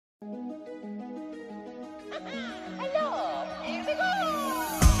Hello, here we go!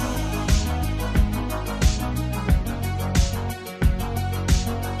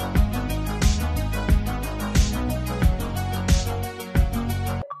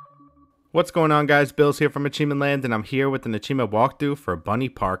 What's going on, guys? Billz here from AchievementLand, and I'm here with an achievement walkthrough for bunny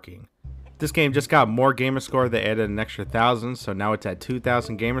parking. This game just got more gamer score. They added an extra 1,000, so now it's at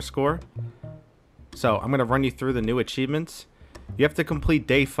 2,000 gamer score. So I'm going to run you through the new achievements. You have to complete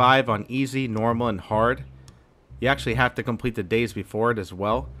day 5 on easy, normal, and hard. You actually have to complete the days before it as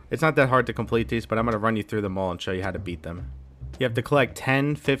well. It's not that hard to complete these, but I'm going to run you through them all and show you how to beat them. You have to collect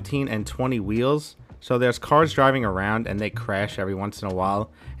 10, 15, and 20 wheels. So there's cars driving around and they crash every once in a while,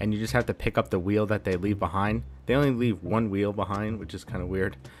 and you just have to pick up the wheel that they leave behind. They only leave one wheel behind, which is kind of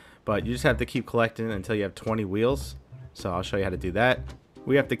weird, but you just have to keep collecting until you have 20 wheels. So I'll show you how to do that.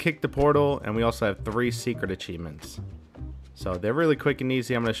 We have to kick the portal, and we also have 3 secret achievements. So they're really quick and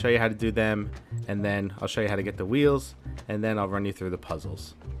easy. I'm going to show you how to do them, and then I'll show you how to get the wheels, and then I'll run you through the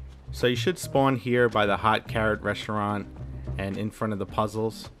puzzles. So you should spawn here by the Hot Carrot restaurant and in front of the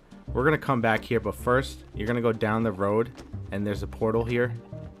puzzles. We're going to come back here, but first, you're going to go down the road, and there's a portal here.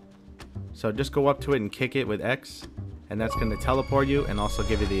 So just go up to it and kick it with X, and that's going to teleport you and also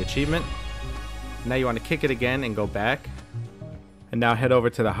give you the achievement. Now you want to kick it again and go back. And now head over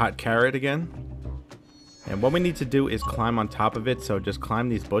to the Hot Carrot again. And what we need to do is climb on top of it, so just climb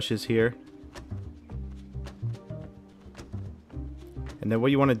these bushes here. And then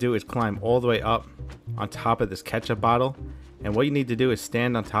what you want to do is climb all the way up on top of this ketchup bottle. And what you need to do is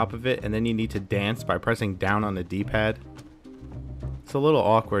stand on top of it, and then you need to dance by pressing down on the D-pad. It's a little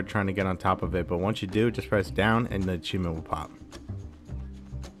awkward trying to get on top of it, but once you do, just press down and the achievement will pop.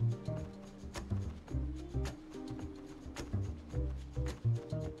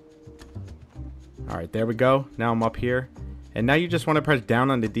 Alright, there we go. Now I'm up here. And now you just want to press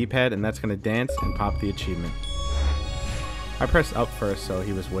down on the D-pad, and that's going to dance and pop the achievement. I pressed up first, so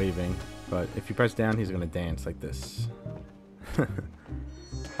he was waving. But if you press down, he's going to dance like this.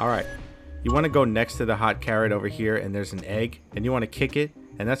 Alright, you want to go next to the Hot Carrot over here, and there's an egg, and you want to kick it,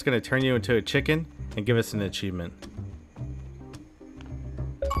 and that's going to turn you into a chicken and give us an achievement.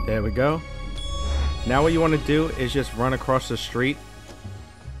 There we go. Now what you want to do is just run across the street,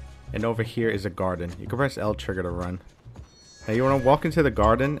 and over here is a garden. You can press L trigger to run. Now you want to walk into the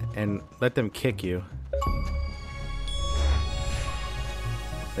garden and let them kick you.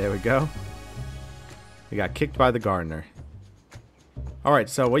 There we go. We got kicked by the gardener. Alright,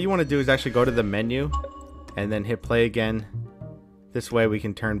 so what you want to do is actually go to the menu and then hit play again. This way we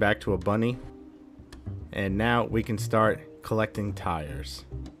can turn back to a bunny. And now we can start collecting tires.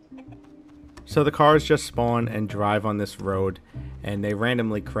 So the cars just spawn and drive on this road, and they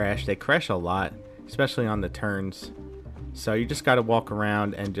randomly crash. They crash a lot, especially on the turns. So you just got to walk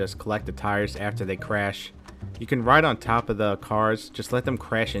around and just collect the tires after they crash. You can ride on top of the cars, just let them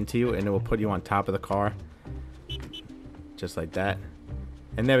crash into you and it will put you on top of the car. Just like that.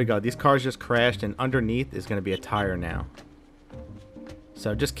 And there we go. These cars just crashed, and underneath is going to be a tire now.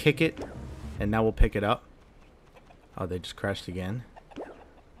 So just kick it, and now we'll pick it up. Oh, they just crashed again.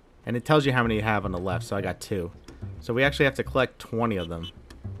 And it tells you how many you have on the left, so I got 2. So we actually have to collect 20 of them.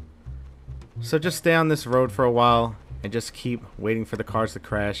 So just stay on this road for a while, and just keep waiting for the cars to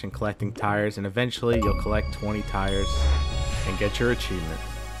crash and collecting tires, and eventually you'll collect 20 tires and get your achievement.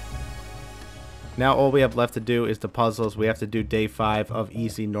 Now all we have left to do is the puzzles. We have to do day 5 of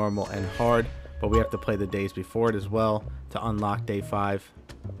easy, normal, and hard, but we have to play the days before it as well to unlock day 5.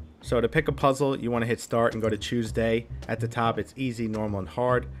 So to pick a puzzle, you want to hit start and go to choose day. At the top it's easy, normal, and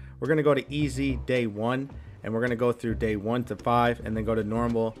hard. We're going to go to easy day 1, and we're going to go through day 1 to 5, and then go to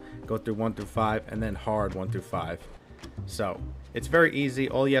normal, go through 1 through 5, and then hard 1 through 5. So it's very easy.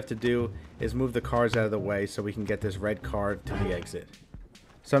 All you have to do is move the cars out of the way so we can get this red car to the exit.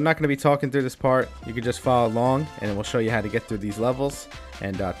 So I'm not going to be talking through this part. You can just follow along, and we'll show you how to get through these levels.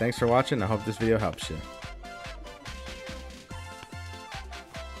 And thanks for watching. I hope this video helps you.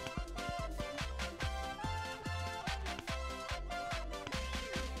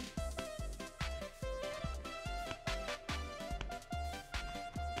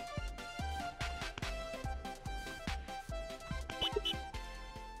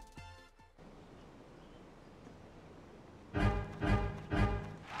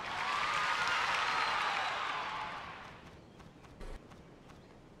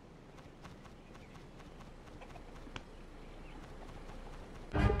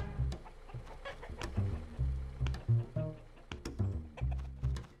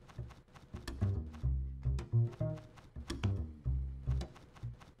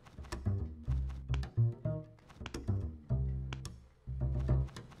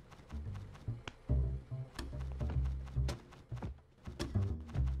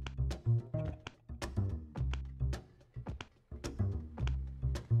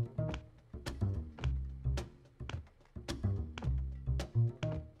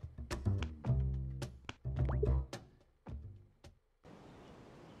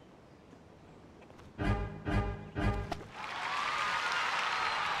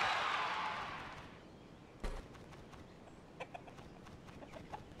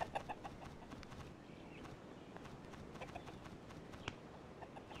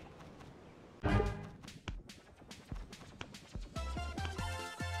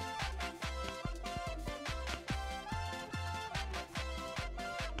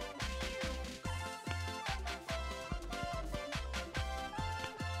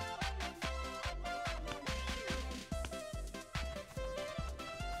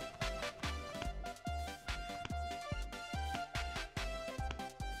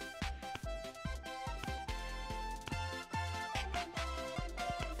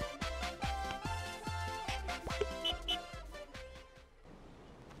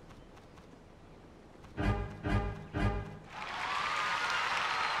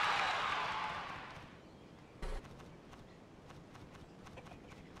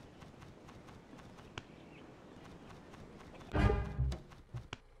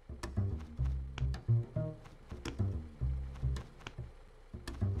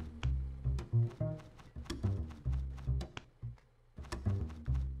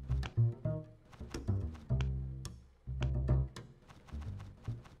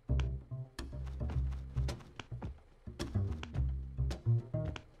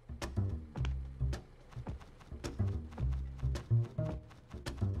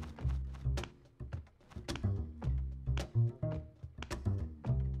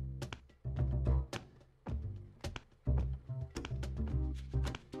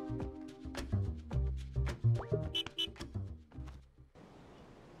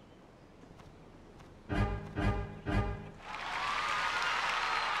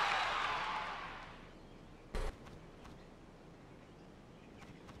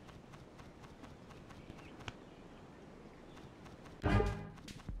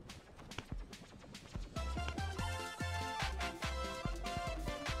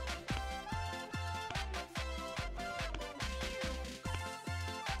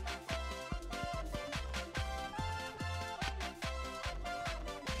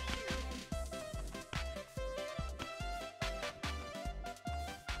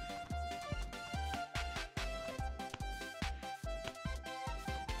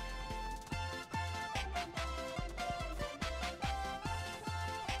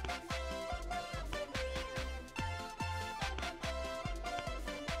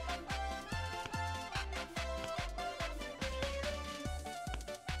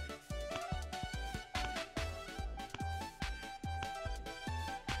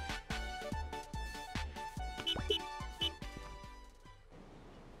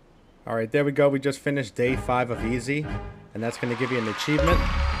 Alright, there we go. We just finished day 5 of easy. And that's going to give you an achievement.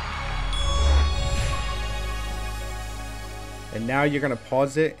 And now you're going to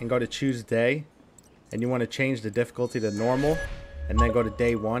pause it and go to choose day. And you want to change the difficulty to normal. And then go to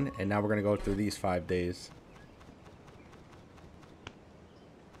day 1. And now we're going to go through these 5 days.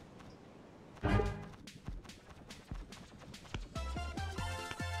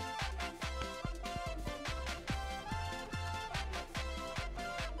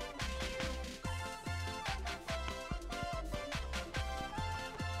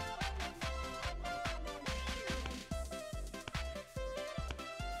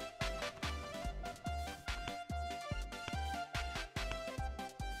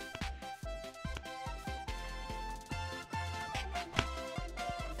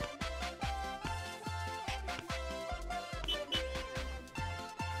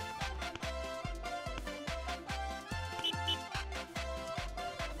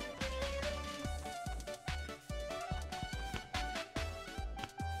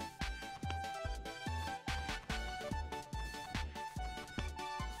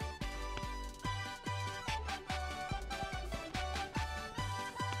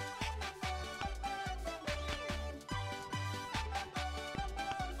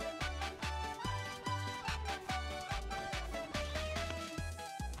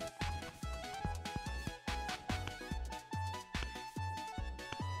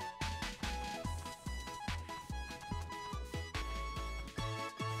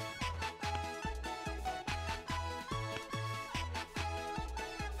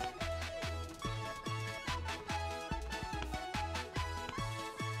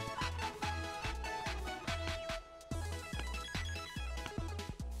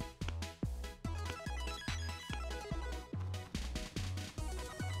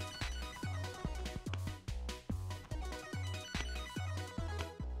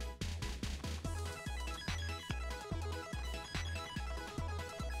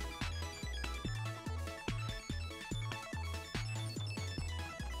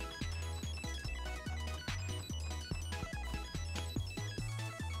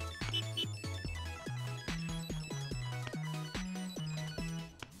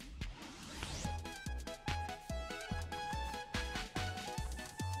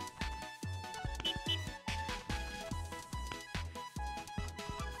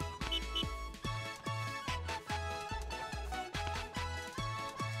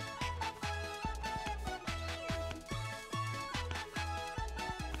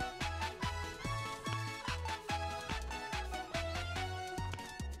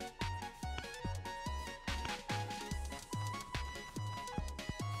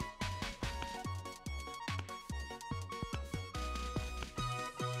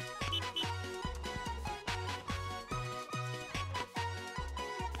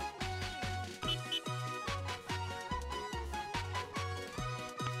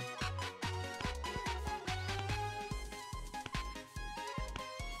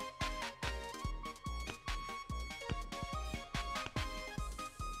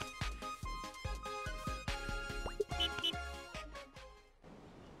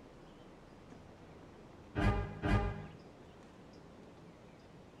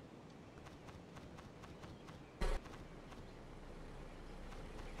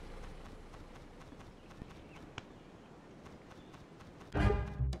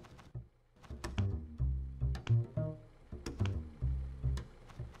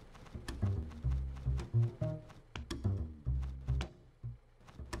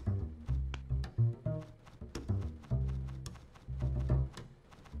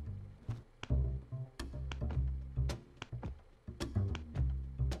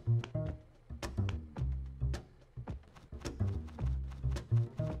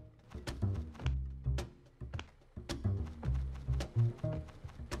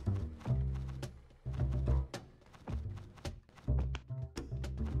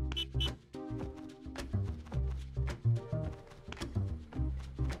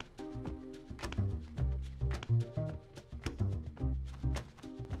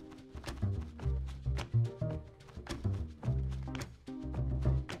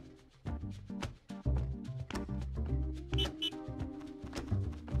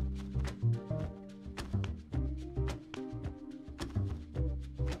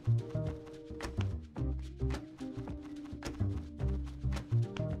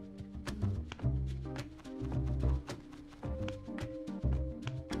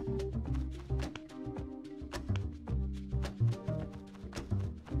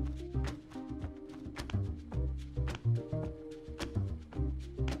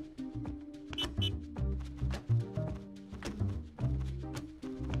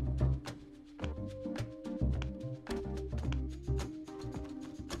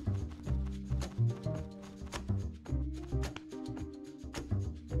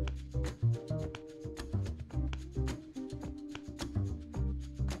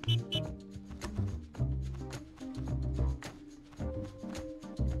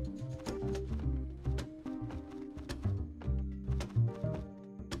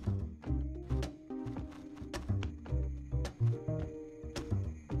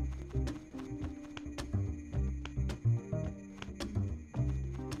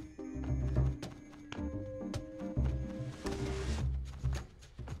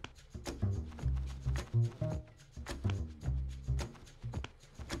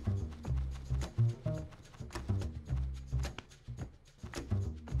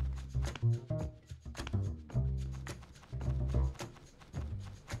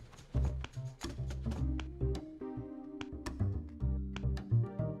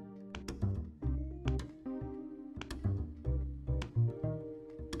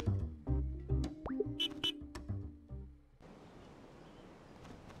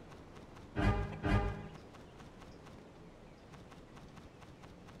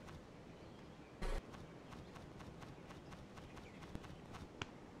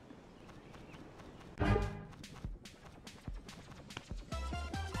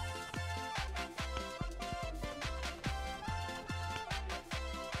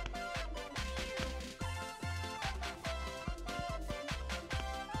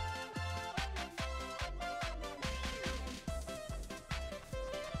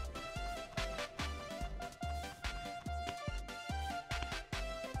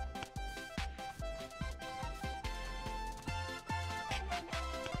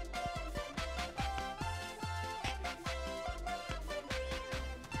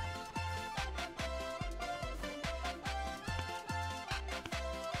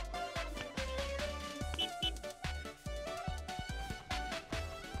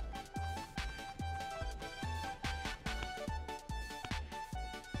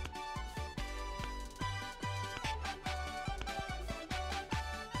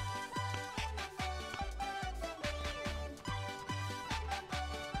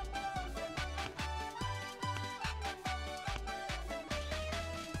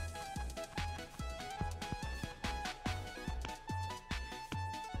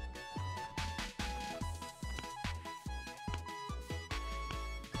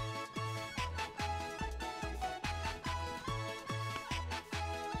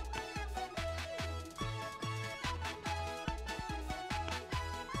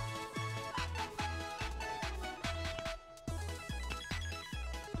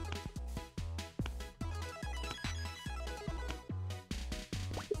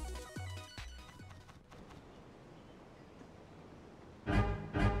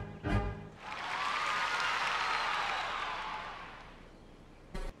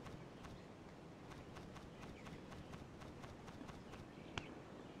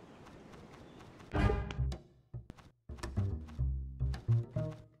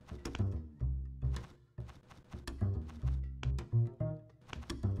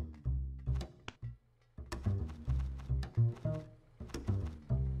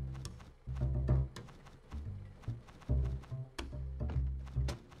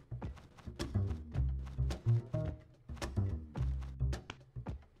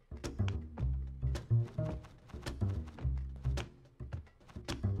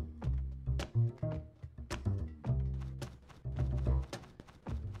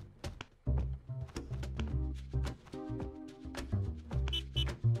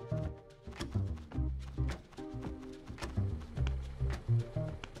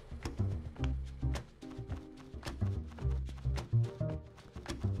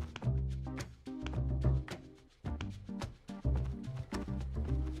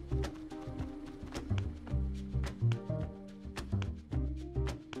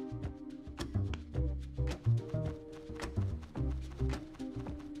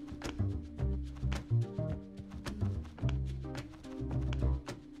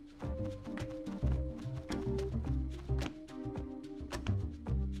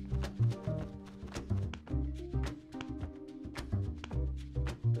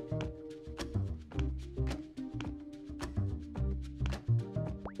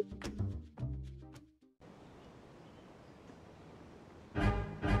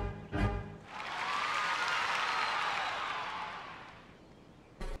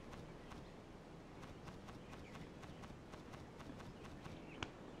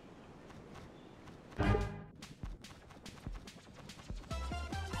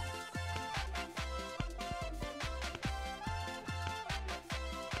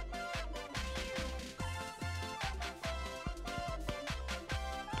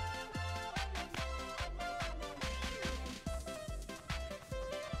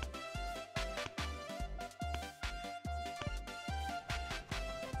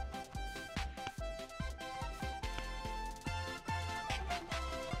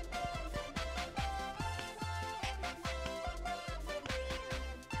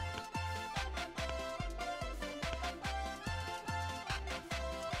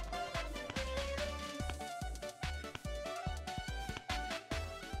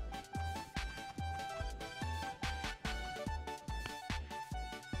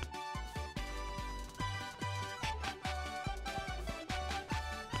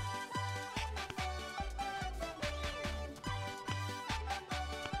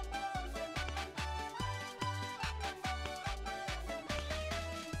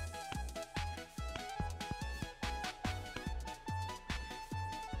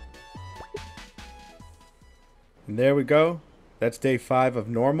 And there we go. That's day 5 of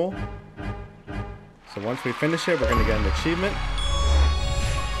normal. So once we finish it, we're going to get an achievement.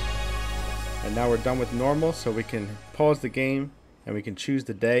 And now we're done with normal, so we can pause the game and we can choose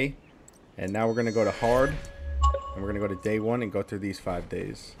the day. And now we're going to go to hard. And we're going to go to day 1 and go through these 5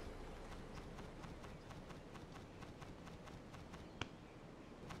 days.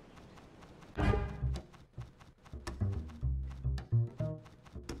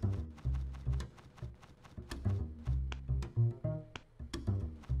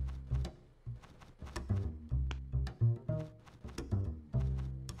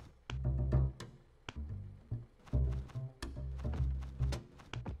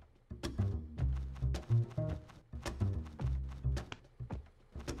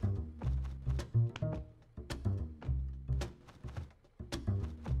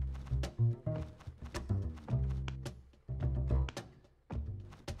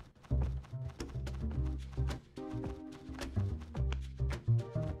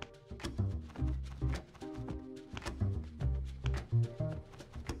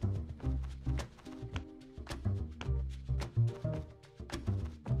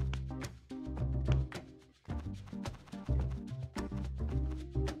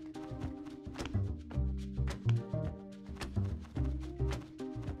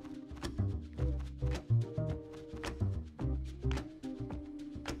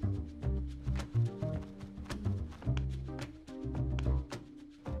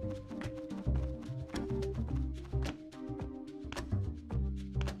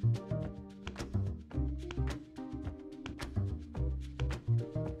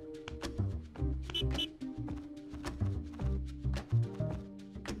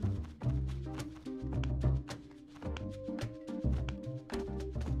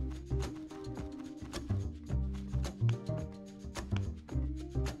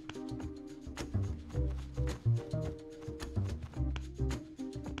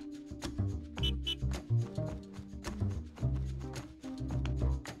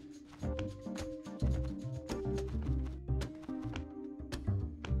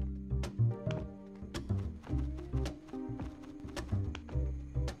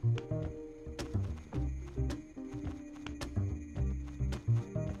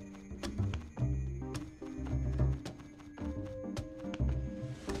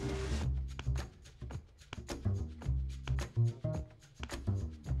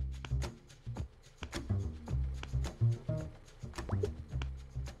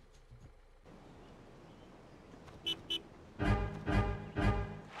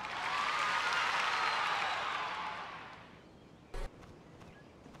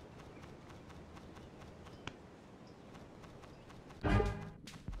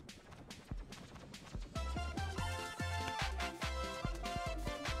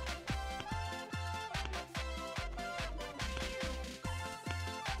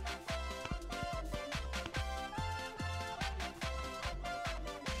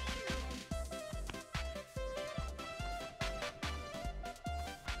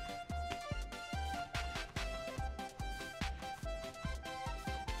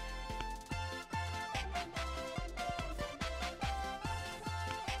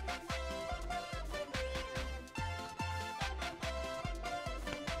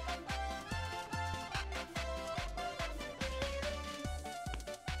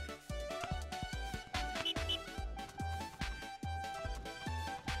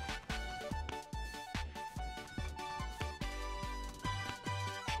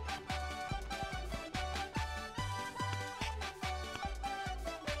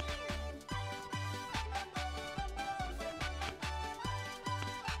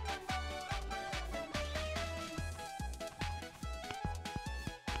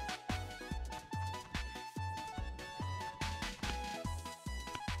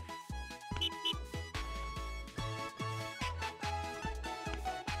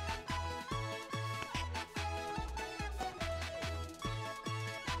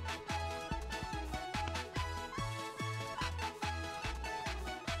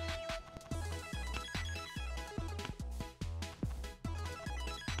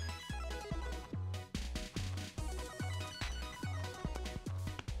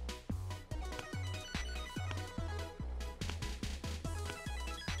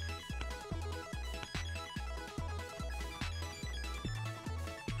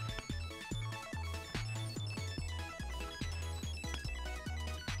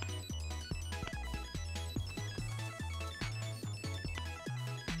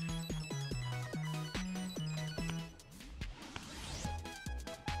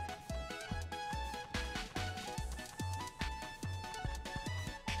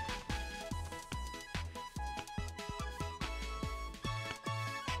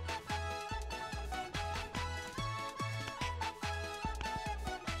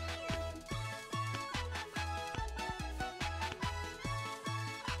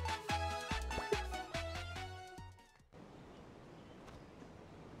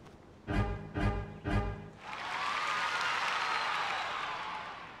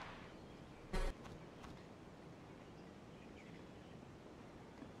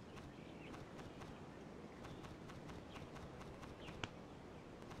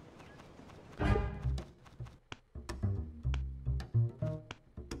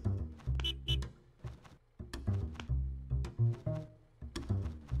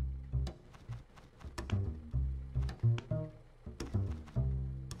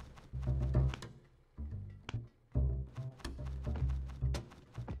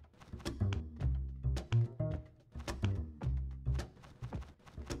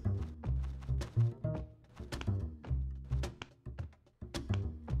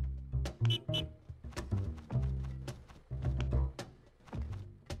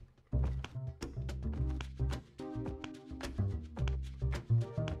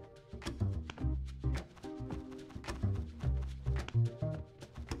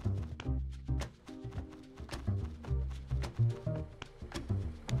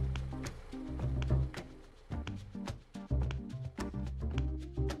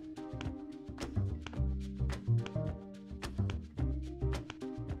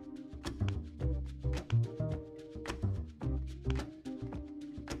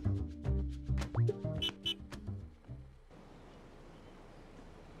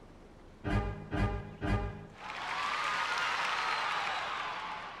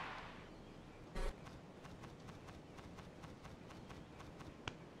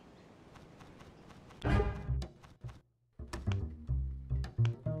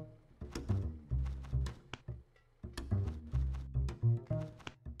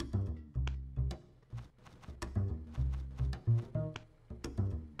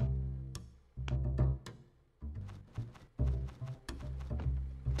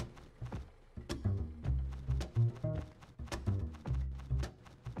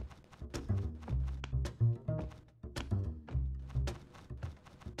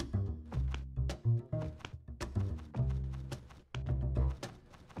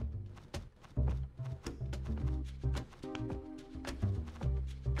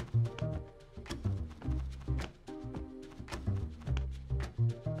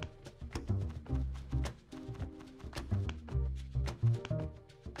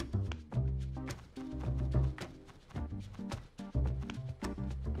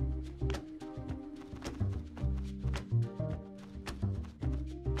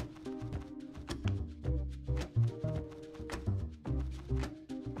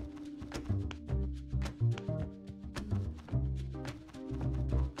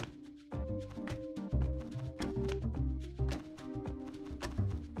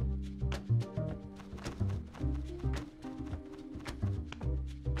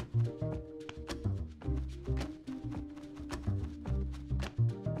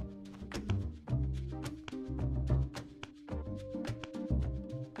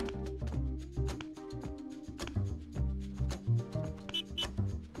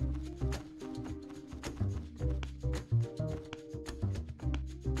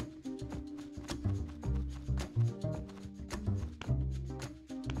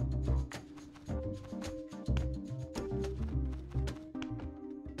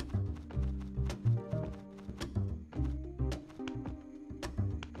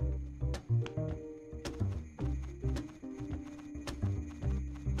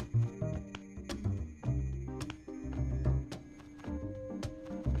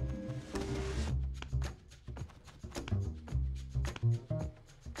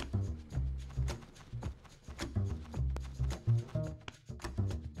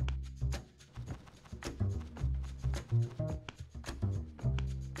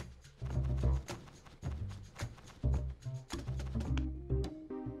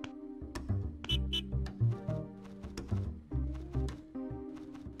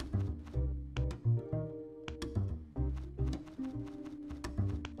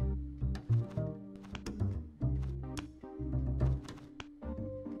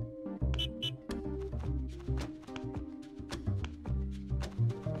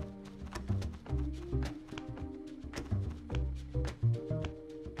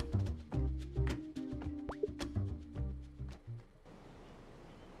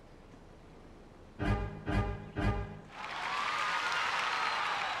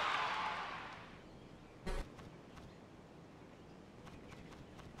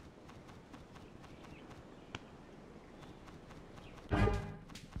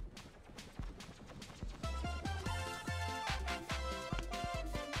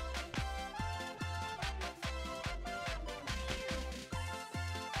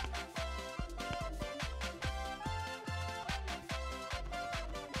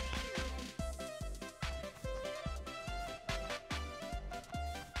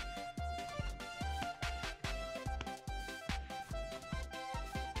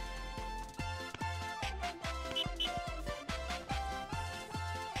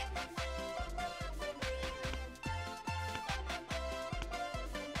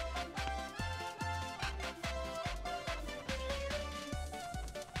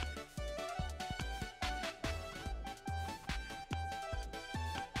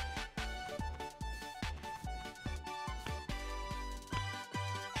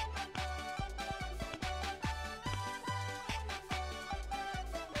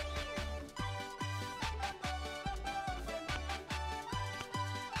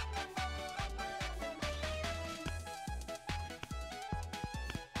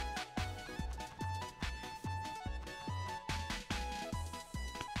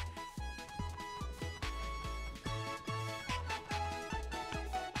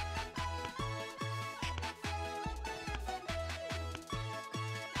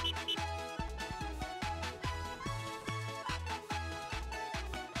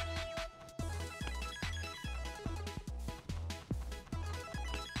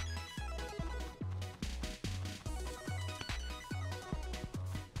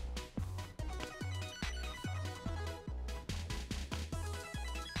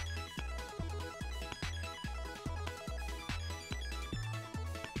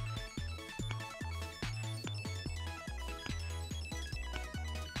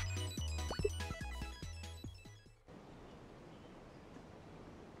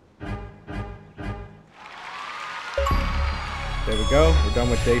 we go. We're done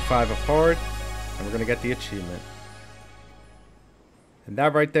with day 5 of hard, and we're going to get the achievement. And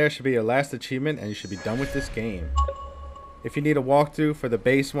that right there should be your last achievement, and you should be done with this game. If you need a walkthrough for the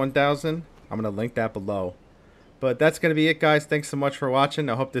base 1000, I'm going to link that below. But that's going to be it, guys. Thanks so much for watching.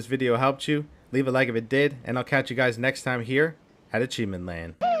 I hope this video helped you. Leave a like if it did, and I'll catch you guys next time here at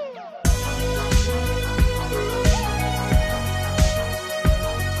AchievementLand.